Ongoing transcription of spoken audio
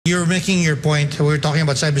You're making your point. We were talking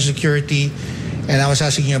about cybersecurity, and I was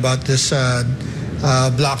asking you about this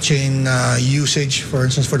blockchain usage, for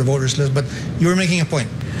instance, for the voters list. But you were making a point.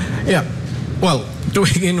 Yeah. Well, to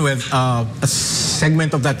begin with, a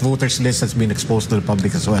segment of that voters list has been exposed to the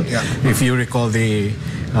public as well. Yeah. If you recall the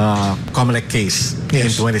Comelec case in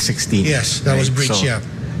 2016. Yes, that was breached, so, yeah.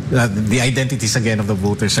 The identities again of the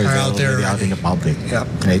voters are out there already out in the public. Yeah.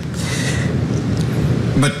 Right.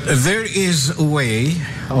 But there is a way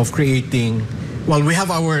of creating, well, we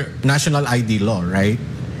have our national ID law, right?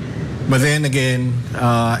 But then again,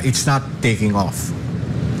 it's not taking off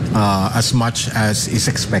as much as is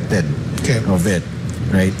expected of it,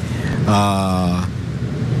 right?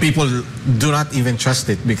 People do not even trust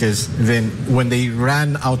it because then when they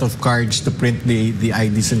ran out of cards to print the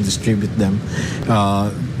IDs and distribute them,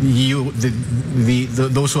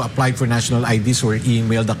 those who applied for national IDs were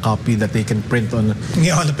emailed a copy that they can print on on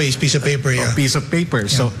the piece of paper. A piece of paper. Yeah.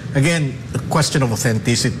 So again, the question of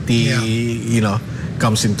authenticity,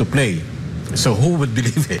 comes into play. So who would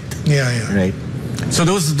believe it? Right. So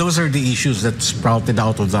those are the issues that sprouted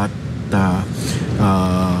out of that.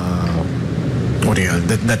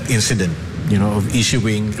 That incident, of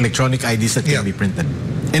issuing electronic IDs that can be printed.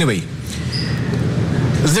 Anyway,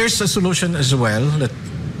 there's a solution as well that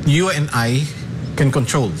you and I can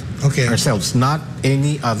control ourselves, not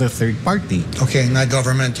any other third party. Okay, not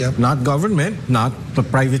government, Not government, not the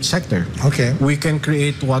private sector. Okay. We can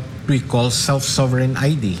create what we call self-sovereign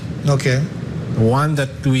ID. Okay. One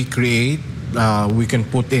that we create, we can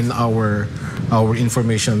put in our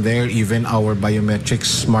information there, even our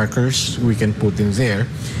biometrics markers we can put in there,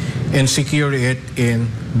 and secure it in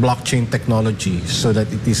blockchain technology so that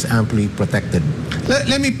it is amply protected.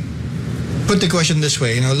 Let me put the question this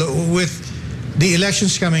way, with the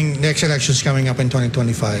next elections coming up in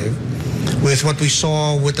 2025, with what we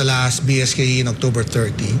saw with the last BSKE in October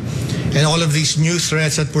 30, and all of these new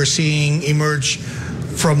threats that we're seeing emerge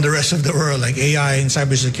from the rest of the world, like AI and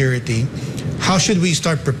cybersecurity, how should we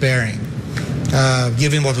start preparing?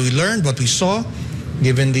 Given what we learned, what we saw,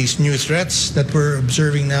 given these new threats that we're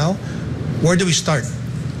observing now, where do we start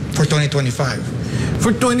for 2025?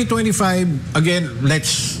 For 2025, again,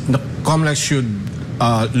 the Comelec should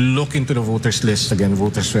look into the voters list again,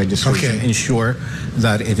 voters registration, ensure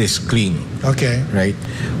that it is clean. Okay. Right.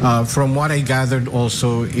 From what I gathered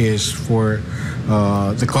also is for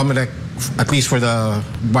the Comelec, at least for the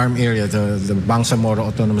BARM area, the Bangsamoro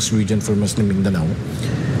Autonomous Region for Muslim Mindanao,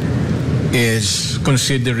 is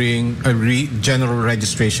considering a general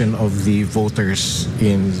registration of the voters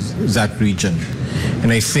in that region.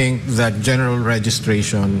 And I think that general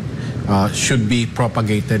registration should be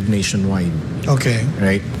propagated nationwide. Okay.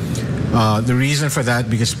 Right? The reason for that,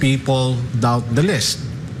 because people doubt the list.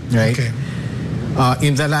 Right? Okay.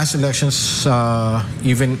 In the last elections,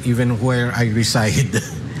 even where I reside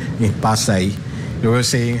in Pasay, they were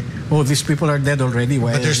saying, oh, these people are dead already.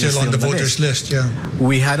 Why but they're still on the voters list, yeah.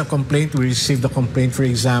 We had a complaint. We received a complaint, for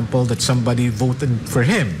example, that somebody voted for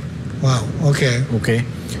him. Wow, okay. Okay.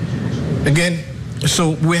 Again,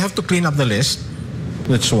 so we have to clean up the list.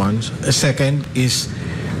 That's one. A second is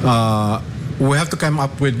we have to come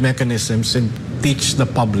up with mechanisms and teach the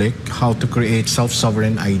public how to create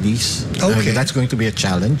self-sovereign IDs. Okay. That's going to be a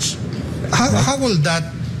challenge. How will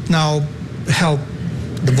that now help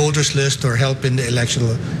the voters list or help in the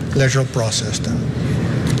electoral process then?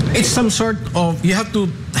 It's some sort of, you have to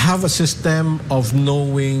have a system of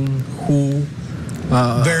knowing who...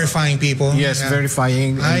 verifying people? Yes,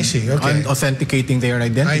 verifying. I see, okay. And authenticating their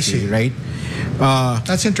identity, I see. Right?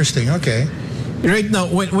 That's interesting, okay. Right now,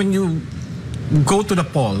 when you go to the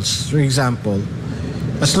polls, for example,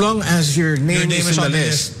 as long as your name is in the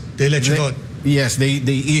list, they let you vote. Yes, they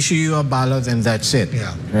issue you a ballot and that's it.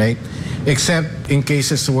 Yeah. Right? Except in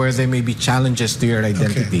cases where there may be challenges to your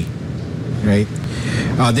identity. Right?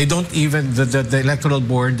 They don't even, the electoral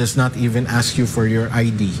board does not even ask you for your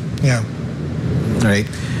ID. Yeah. Right?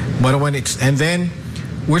 But when and then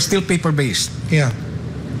we're still paper-based. Yeah.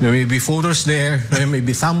 There may be photos there, there may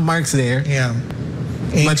be thumb marks there. Yeah.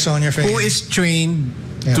 Inks on your face. Who is trained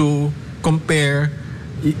to compare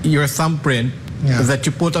your thumbprint that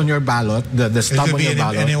you put on your ballot, the stub on your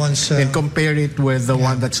ballot, and compare it with the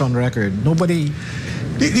one that's on record? Nobody.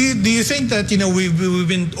 Do you think that we've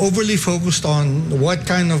been overly focused on what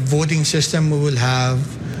kind of voting system we will have,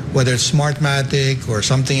 whether it's Smartmatic or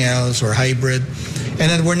something else or hybrid, and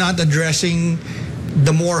that we're not addressing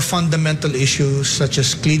the more fundamental issues such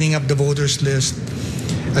as cleaning up the voters list,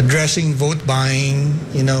 addressing vote buying,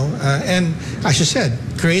 and as you said,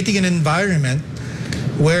 creating an environment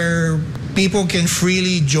where people can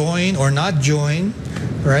freely join or not join,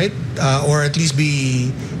 right? or at least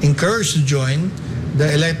be encouraged to join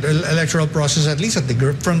the electoral process, at least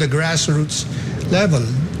from the grassroots level.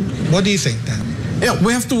 What do you think, Dan? Yeah,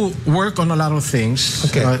 we have to work on a lot of things.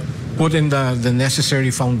 Okay. Put in the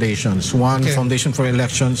necessary foundations. One foundation for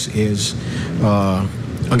elections is,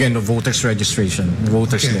 again, the voters registration, the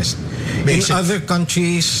voters list. Basic. In other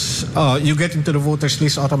countries, you get into the voters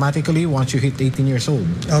list automatically once you hit 18 years old.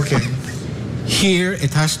 Okay. Here,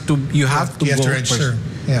 you have to go register.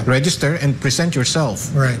 Register and present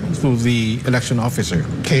yourself to the election officer.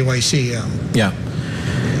 KYC, Yeah.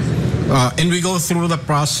 And we go through the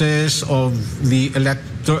process of the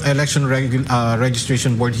election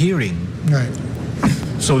registration board hearing. Right.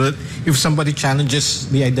 So that if somebody challenges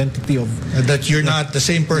the identity of... that you're not the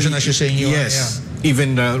same person as you're saying you are. Yes.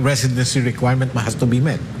 Even the residency requirement has to be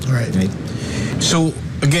met. Right. So,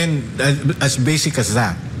 again, as basic as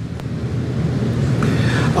that.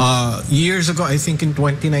 Years ago, I think in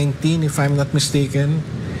 2019, if I'm not mistaken,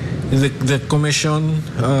 the commission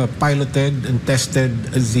piloted and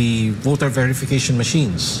tested the voter verification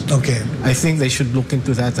machines. Okay. I think they should look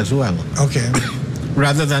into that as well. Okay.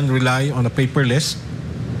 Rather than rely on a paper list,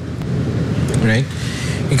 right?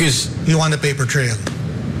 Because you want a paper trail.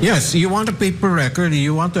 Yes, you want a paper record,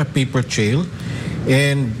 you want a paper trail.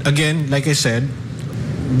 And again, like I said,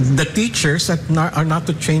 the teachers that are not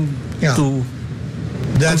trained to...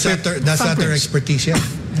 That's not their expertise,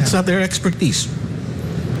 It's not their expertise.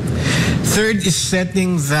 Third is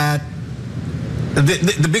setting that...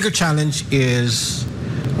 The bigger challenge is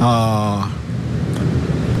the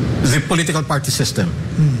political party system.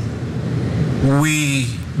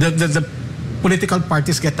 The political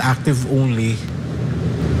parties get active only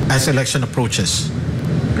as election approaches,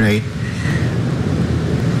 right?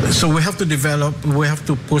 So we have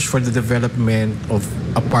to push for the development of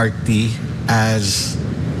a party as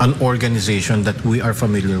an organization that we are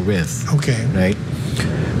familiar with. Okay. Right?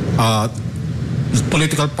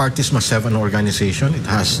 Political parties must have an organization. It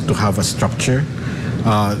has to have a structure.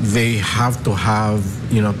 They have to have,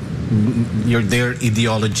 their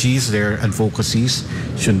ideologies, their advocacies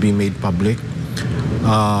should be made public.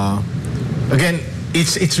 Again,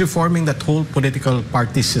 it's reforming that whole political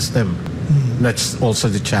party system. That's also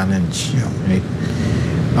the challenge, right?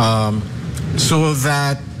 So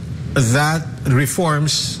that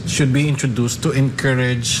reforms should be introduced to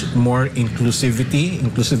encourage more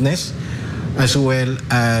inclusiveness, as well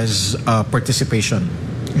as participation.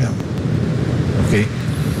 Yeah. Okay.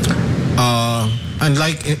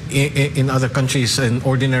 Unlike in other countries, an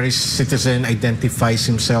ordinary citizen identifies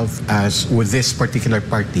himself as with this particular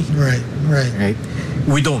party. Right.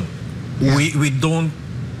 We don't. Yeah. We don't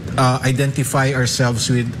identify ourselves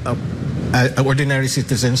with ordinary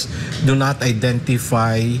citizens. Do not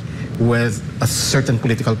identify with a certain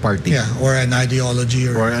political party. Yeah, or an ideology.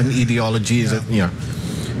 Or an ideology.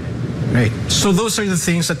 Right. So those are the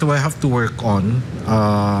things that we have to work on.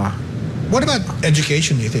 What about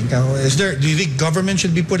education, do you think? Do you think government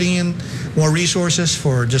should be putting in more resources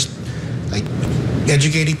for just like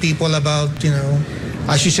educating people about,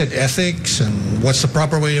 as you said, ethics and what's the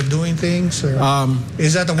proper way of doing things? Or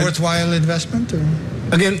is that a worthwhile investment? Or?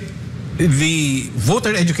 Again, the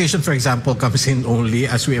voter education, for example, comes in only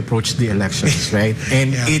as we approach the elections, right?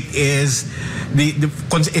 And it is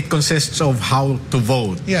it consists of how to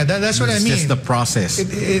vote. Yeah, that's what I mean. It's just the process.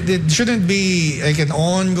 It shouldn't be like an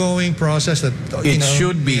ongoing process that it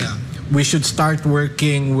should be. Yeah. We should start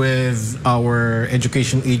working with our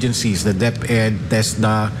education agencies, the DepEd,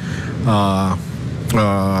 TESDA,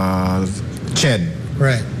 CHED.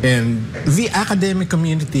 Right. And the academic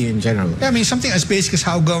community in general. Yeah, I mean, something as basic as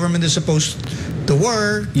how government is supposed to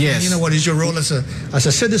work. Yes. What is your role as a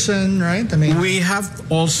citizen, right? I mean, we have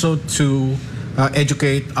also to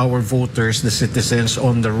educate our voters, the citizens,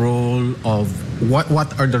 on the role of what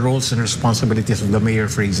are the roles and responsibilities of the mayor,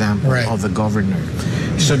 for example, of the governor.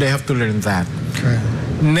 So they have to learn that. Right.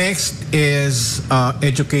 Next is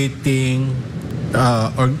educating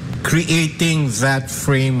or creating that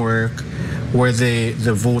framework where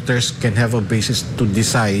the voters can have a basis to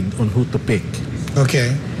decide on who to pick.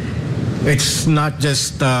 Okay. It's not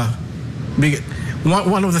just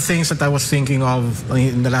one of the things that I was thinking of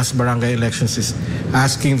in the last barangay elections is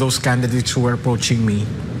asking those candidates who were approaching me,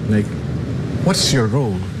 like, what's your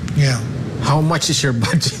role? Yeah. How much is your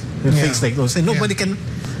budget? And things like those. And nobody can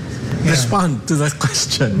respond to that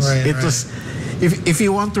questions. Right, was, if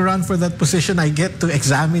you want to run for that position, I get to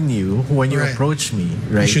examine you when you approach me,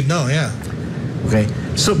 right? You should know, Okay.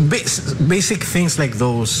 So basic things like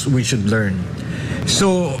those we should learn.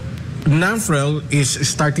 So Namfrel is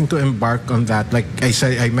starting to embark on that. Like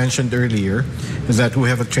I mentioned earlier, is that we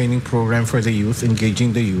have a training program for the youth,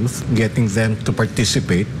 engaging the youth, getting them to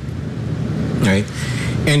participate, right?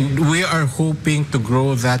 And we are hoping to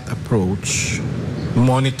grow that approach,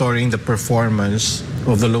 monitoring the performance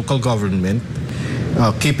of the local government,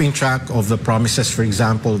 keeping track of the promises, for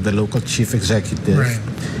example, the local chief executive, Right.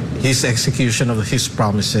 his execution of his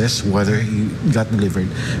promises, whether he got delivered,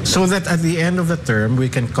 so that at the end of the term, we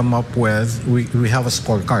can come up with, we have a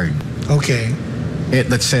scorecard Okay.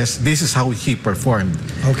 that says this is how he performed.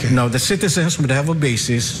 Okay. Now, the citizens would have a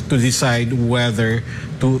basis to decide whether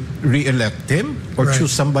to re-elect him or Right.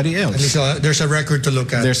 choose somebody else. At least there's a record to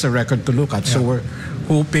look at. There's a record to look at. So Yeah. we're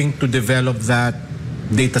hoping to develop that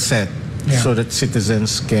data set Yeah. so that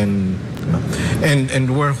citizens can,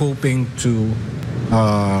 and we're hoping to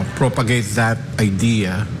propagate that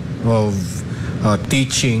idea of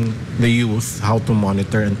teaching the youth how to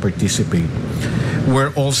monitor and participate.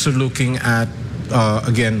 We're also looking at,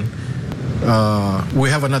 again, we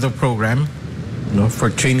have another program,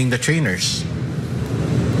 for training the trainers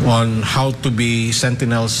on how to be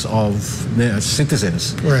sentinels of the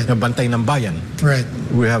citizens. Right. Bantay ng Bayan. Right.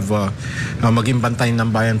 We have a Maging Bantay ng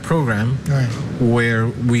Bayan program, Right. where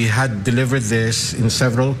we had delivered this in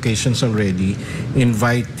several occasions already,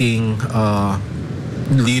 inviting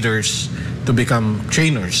leaders to become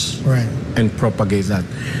trainers Right. and propagate that.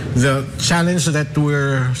 The challenge that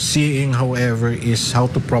we're seeing, however, is how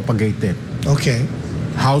to propagate it, Okay.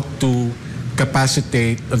 how to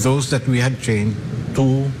capacitate those that we had trained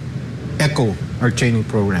to echo our training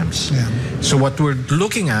programs. Yeah. So what we're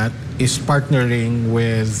looking at is partnering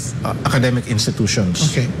with academic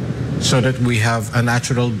institutions. Okay. So that we have a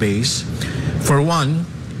natural base. For one,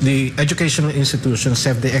 the educational institutions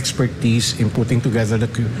have the expertise in putting together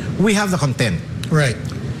we have the content. Right.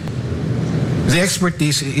 The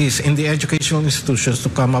expertise is in the educational institutions to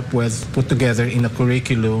come up with, put together in a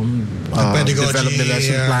curriculum, pedagogy, develop the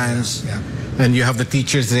lesson plans, yeah. and you have the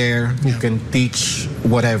teachers there who Yeah. can teach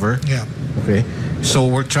whatever. Yeah. Okay, so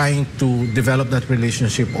we're trying to develop that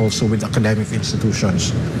relationship also with academic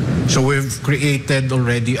institutions. So we've created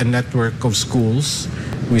already a network of schools.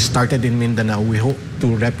 We started in Mindanao. We hope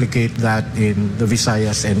to replicate that in the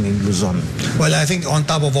Visayas and in Luzon. Well, I think on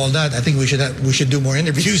top of all that, I think we should do more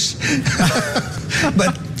interviews.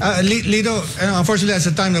 But Lito, unfortunately, that's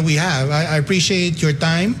the time that we have. I appreciate your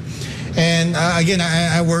time, and again,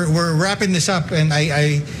 we're wrapping this up, and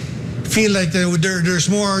I feel like there's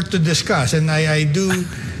more to discuss, and I do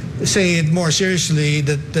say it more seriously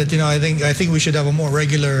that I think we should have a more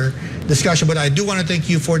regular discussion. But I do want to thank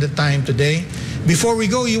you for the time today. Before we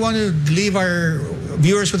go, you want to leave our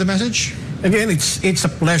viewers with a message? Again, it's a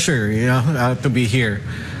pleasure, to be here.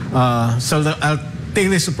 So I'll take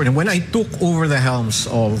this opportunity. When I took over the helms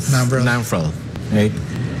of Namfrel, right,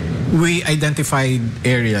 we identified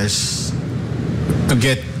areas to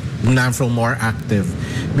get Namfrel more active,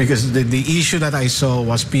 because the issue that I saw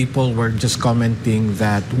was people were just commenting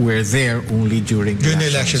that we're there only during the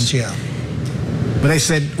elections. Yeah. But I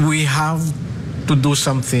said we have to do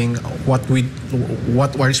something. What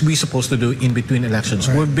are we supposed to do in between elections?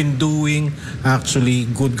 Right. We've been doing actually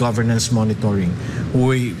good governance monitoring.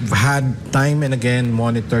 We've had time and again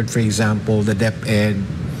monitored, for example, the DepEd,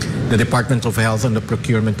 the Department of Health, and the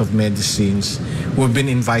procurement of medicines. We've been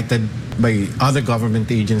invited by other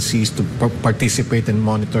government agencies to participate and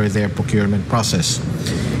monitor their procurement process.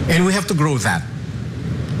 And we have to grow that,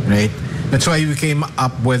 right? That's why we came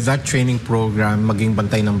up with that training program, Maging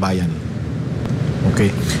Bantay ng Bayan.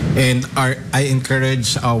 Okay? And I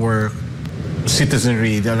encourage our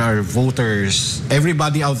citizenry, our voters,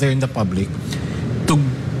 everybody out there in the public, to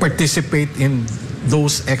participate in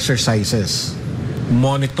those exercises,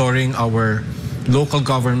 monitoring our local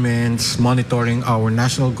governments, monitoring our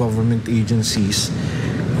national government agencies,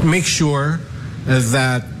 make sure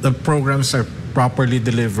that the programs are properly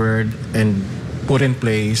delivered and put in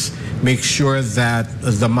place, make sure that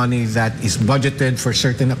the money that is budgeted for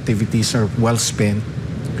certain activities are well spent.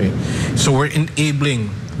 Okay? So we're enabling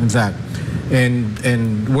that,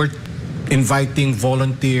 and we're inviting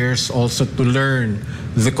volunteers also to learn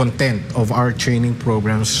the content of our training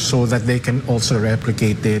programs so that they can also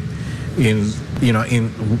replicate it in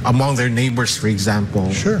among their neighbors, for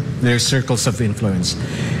example. Sure. Their circles of influence.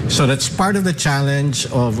 So that's part of the challenge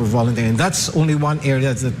of volunteering. That's only one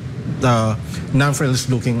area that Namfrel is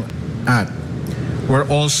looking at. We're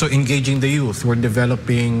also engaging the youth. We're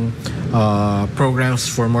developing programs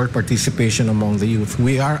for more participation among the youth.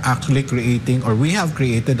 We are actually creating, or we have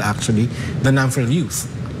created actually, the Namfrel Youth,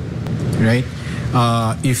 right?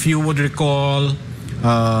 If you would recall,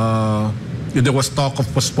 there was talk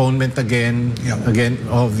of postponement again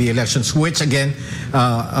of the elections, which again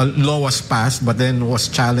a law was passed, but then was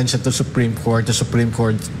challenged at the Supreme Court. The Supreme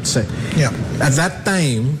Court said, at that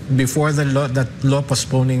time, before that law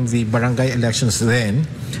postponing the barangay elections, then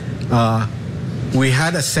we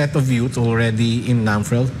had a set of youth already in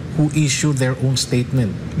Namfrel who issued their own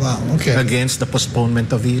statement against the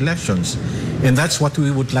postponement of the elections. And that's what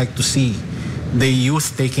we would like to see, the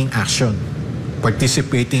youth taking action,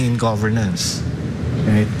 participating in governance.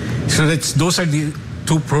 Right? So those are the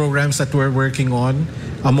two programs that we're working on,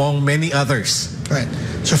 among many others. Right.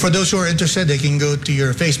 So for those who are interested, they can go to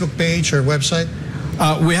your Facebook page or website?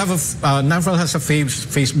 We have Namfrel has a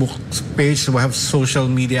Facebook page. We have social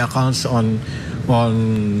media accounts on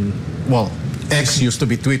X used to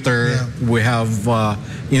be Twitter. Yeah. We have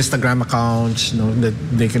Instagram accounts that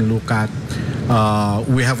they can look at.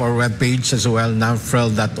 We have our webpage as well,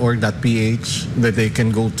 namfrel.org.ph, that they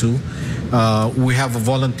can go to. We have a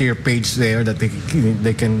volunteer page there that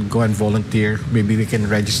they can go and volunteer. Maybe they can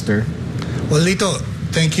register. Well, Lito,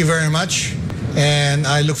 thank you very much. And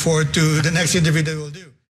I look forward to the next interview that we'll